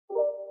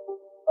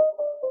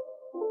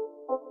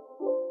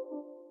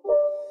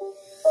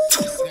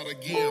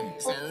game.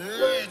 It's a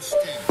rich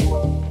thing.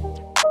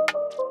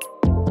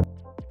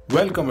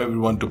 Welcome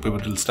everyone to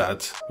Pivotal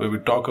Stats, where we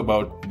talk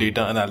about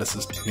data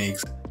analysis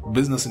techniques,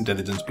 business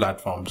intelligence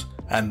platforms,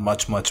 and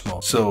much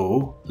more.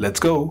 So let's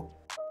go.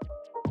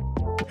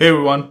 Hey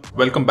everyone,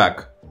 welcome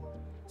back.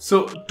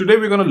 So today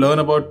we're going to learn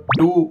about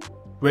two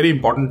very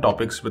important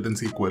topics within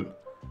SQL,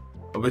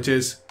 which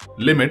is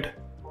limit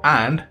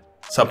and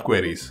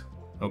subqueries.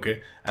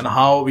 Okay, and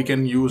how we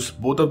can use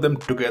both of them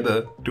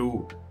together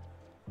to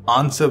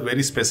answer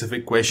very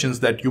specific questions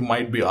that you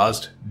might be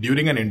asked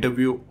during an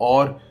interview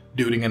or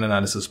during an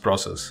analysis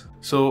process.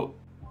 So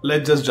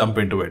let's just jump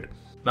into it.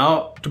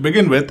 Now, to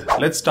begin with,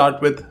 let's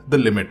start with the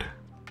limit.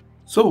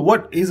 So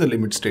what is a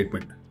limit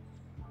statement?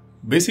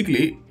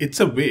 Basically, it's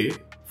a way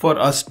for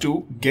us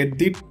to get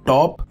the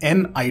top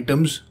n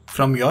items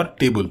from your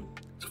table.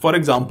 So for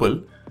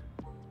example,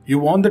 you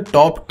want the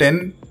top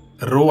 10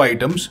 row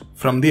items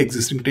from the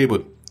existing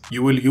table.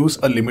 You will use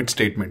a limit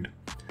statement.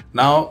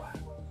 Now,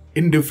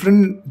 in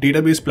different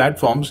database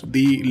platforms,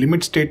 the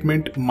limit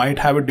statement might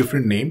have a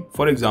different name.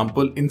 For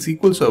example, in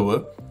SQL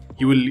Server,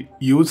 you will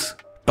use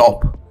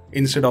top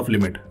instead of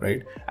limit,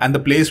 right? And the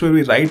place where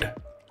we write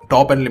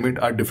top and limit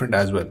are different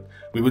as well.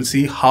 We will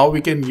see how we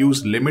can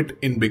use limit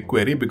in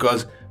BigQuery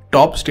because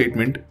top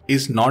statement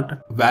is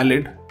not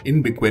valid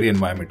in BigQuery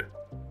environment.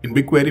 In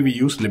BigQuery, we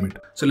use limit.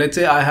 So let's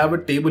say I have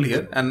a table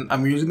here and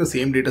I'm using the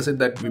same dataset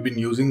that we've been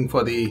using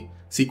for the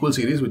SQL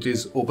series, which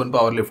is open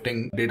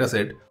powerlifting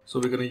dataset. So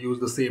we're going to use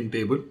the same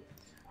table.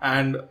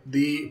 And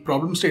the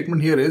problem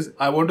statement here is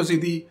I want to see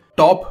the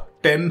top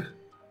 10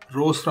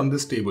 rows from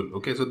this table.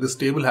 Okay, so this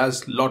table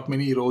has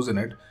many rows in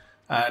it.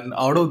 And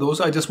out of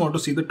those, I just want to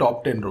see the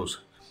top 10 rows.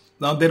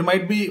 Now there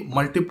might be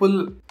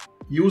multiple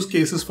use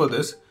cases for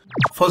this.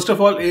 First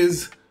of all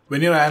is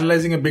when you're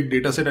analyzing a big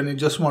data set and you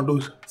just want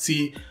to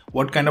see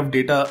what kind of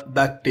data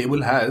that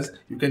table has,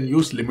 you can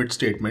use limit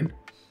statement.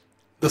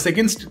 The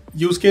second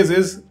use case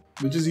is,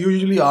 which is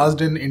usually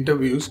asked in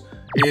interviews,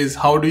 is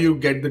how do you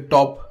get the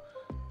top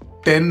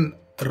 10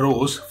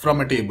 rows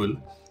from a table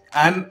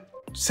and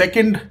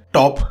second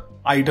top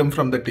item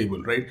from the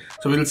table, right?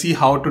 So we'll see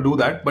how to do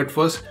that. But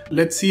first,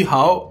 let's see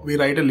how we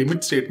write a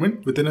limit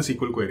statement within a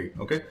SQL query.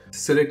 Okay,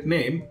 select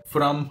name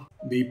from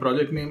the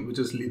project name, which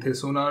is Lithe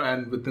Sonar,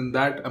 and within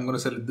that, I'm going to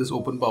select this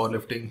open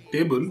powerlifting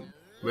table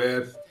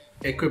where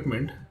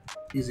equipment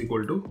is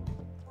equal to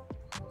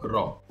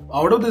raw.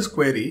 Out of this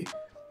query,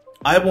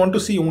 I want to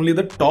see only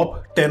the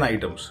top 10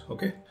 items.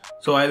 Okay,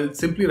 so I'll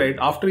simply write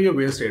after your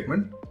where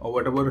statement or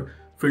whatever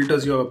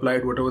filters you have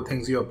applied, whatever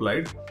things you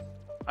applied.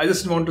 I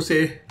just want to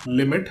say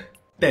limit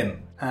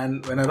 10,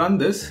 and when I run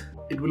this,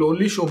 it will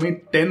only show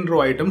me 10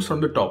 row items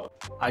from the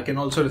top. I can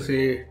also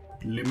say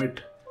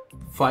limit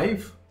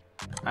 5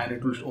 and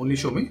it will only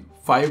show me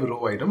 5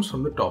 row items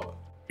from the top.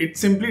 It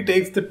simply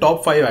takes the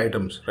top 5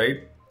 items,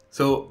 right?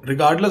 So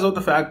regardless of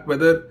the fact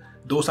whether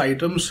those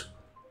items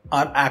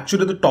are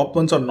actually the top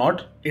ones or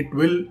not, it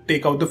will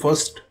take out the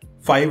first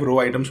 5 row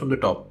items from the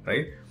top,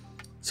 right?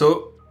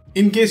 So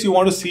in case you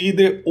want to see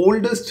the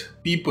oldest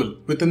people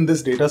within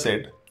this data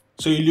set,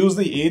 so you'll use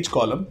the age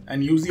column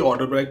and use the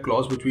order by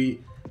clause, which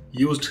we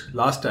used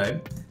last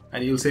time,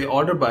 and you'll say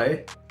order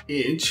by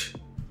age,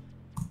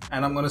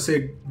 and I'm going to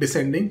say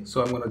descending,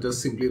 so I'm going to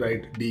just simply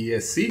write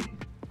DESC.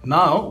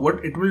 Now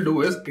what it will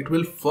do is it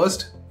will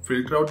first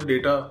filter out the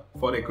data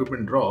for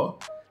equipment raw,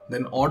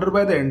 then order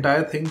by the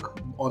entire thing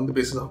on the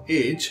basis of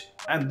age,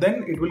 and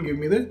then it will give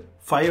me the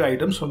 5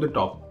 items from the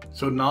top.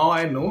 So now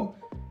I know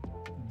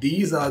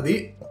these are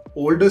the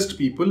oldest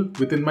people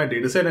within my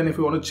dataset, and if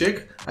you want to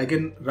check, I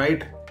can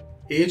write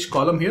age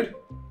column here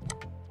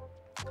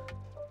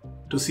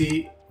to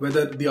see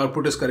whether the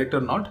output is correct or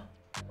not.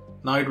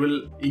 Now it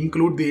will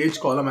include the age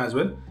column as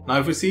well. Now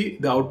if you see,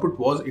 the output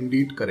was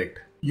indeed correct.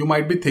 You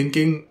might be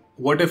thinking,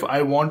 what if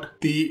I want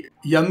the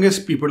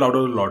youngest people out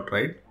of the lot,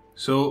 right?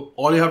 So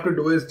all you have to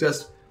do is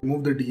just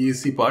remove the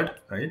DESC part,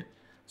 right?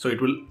 So it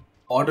will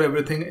order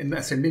everything in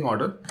ascending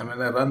order, and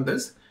when I run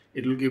this,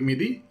 it will give me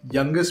the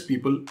youngest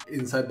people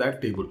inside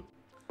that table.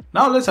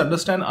 Now let's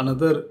understand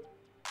another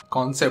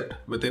concept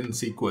within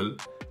SQL,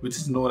 which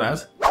is known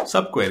as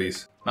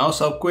subqueries. Now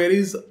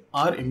subqueries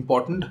are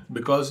important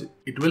because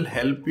it will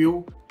help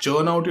you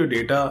churn out your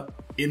data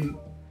in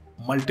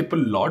multiple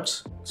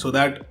lots so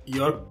that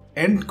your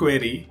end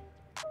query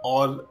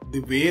or the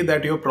way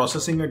that you're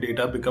processing your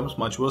data becomes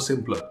much more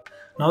simpler.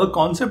 Now the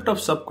concept of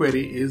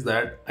subquery is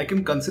that I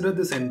can consider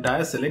this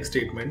entire select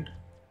statement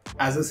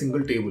as a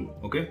single table.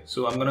 Okay,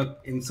 so I'm going to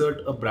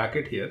insert a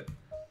bracket here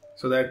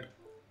so that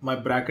my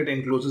bracket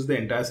encloses the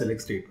entire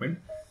select statement,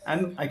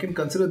 and I can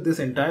consider this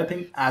entire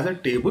thing as a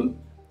table,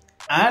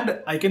 and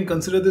I can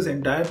consider this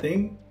entire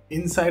thing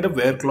inside a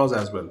where clause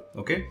as well.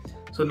 Okay,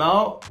 so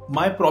now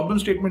my problem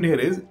statement here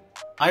is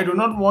I do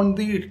not want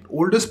the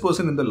oldest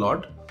person in the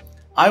lot,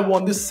 I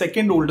want the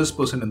second oldest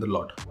person in the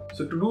lot.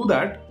 So to do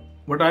that,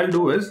 what I'll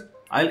do is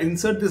I'll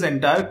insert this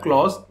entire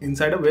clause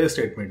inside a where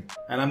statement,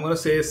 and I'm going to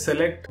say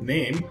select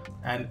name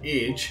and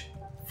age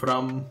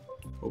from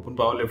open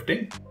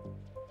powerlifting.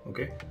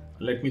 Okay,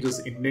 let me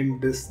just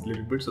indent this a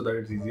little bit so that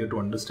it's easier to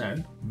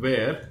understand,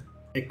 where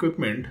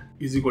equipment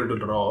is equal to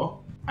raw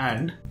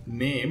and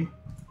name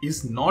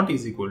is not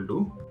is equal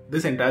to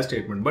this entire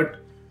statement. But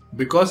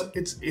because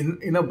it's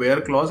in a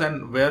where clause,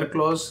 and where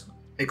clause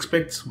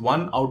expects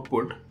one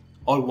output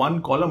or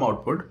one column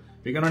output,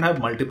 we cannot have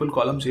multiple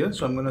columns here.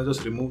 So I'm going to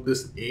just remove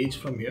this age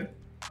from here.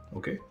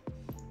 Okay.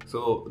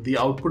 So the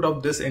output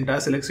of this entire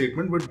select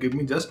statement would give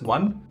me just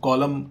one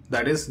column,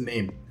 that is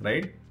name,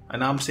 right?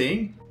 And I'm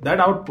saying that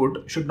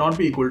output should not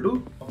be equal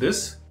to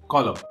this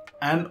column.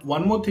 And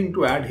one more thing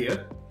to add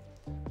here.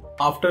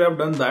 After I've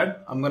done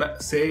that, I'm going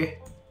to say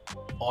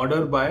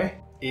order by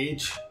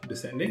age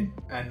descending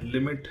and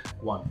limit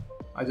 1.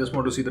 I just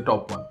want to see the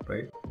top one,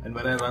 right? And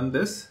when I run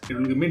this, it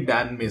will give me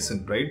Dan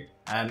Mason, right?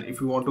 And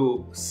if you want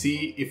to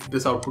see if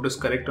this output is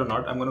correct or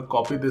not, I'm going to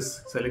copy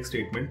this select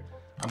statement.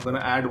 I'm going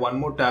to add one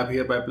more tab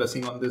here by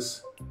pressing on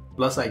this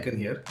plus icon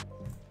here.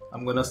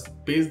 I'm going to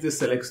paste this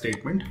select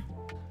statement.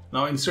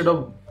 Now instead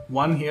of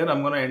 1 here,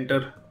 I'm going to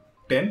enter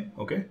 10,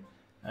 okay?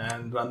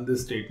 And run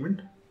this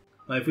statement.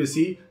 Now if you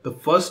see, the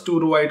first 2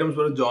 row items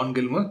were John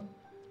Gilmer,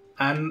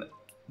 and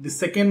the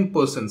second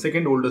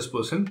oldest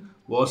person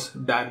was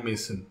Dan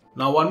Mason.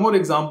 Now one more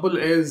example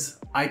is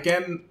I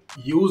can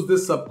use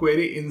this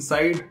subquery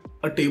inside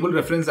a table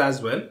reference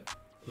as well.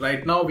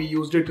 Right now we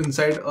used it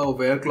inside a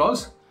where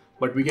clause,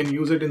 but we can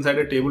use it inside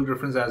a table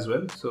reference as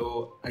well.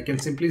 So I can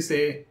simply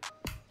say,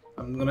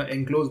 I'm gonna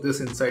enclose this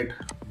inside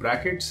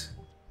brackets,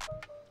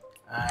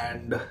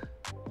 and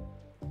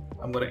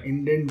I'm gonna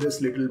indent this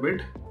little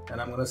bit,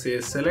 and I'm gonna say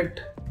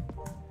select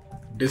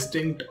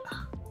distinct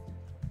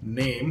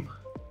name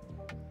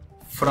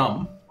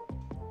from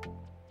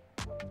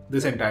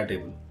this entire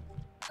table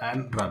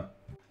and run.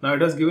 Now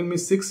it has given me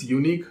 6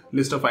 unique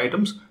list of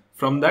items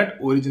from that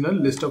original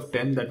list of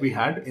 10 that we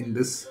had in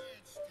this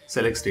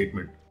select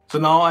statement. So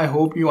now I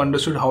hope you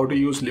understood how to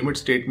use limit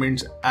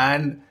statements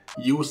and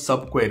use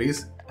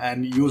subqueries,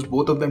 and use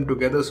both of them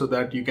together so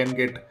that you can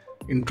get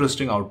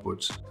interesting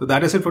outputs. So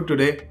that is it for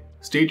today.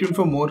 Stay tuned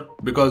for more,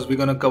 because we're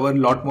going to cover a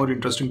lot more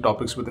interesting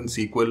topics within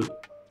SQL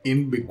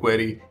in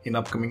BigQuery in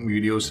upcoming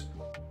videos.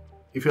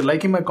 If you're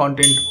liking my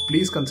content,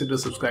 please consider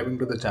subscribing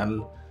to the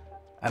channel.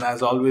 And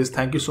as always,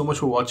 thank you so much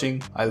for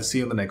watching. I'll see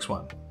you in the next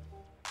one.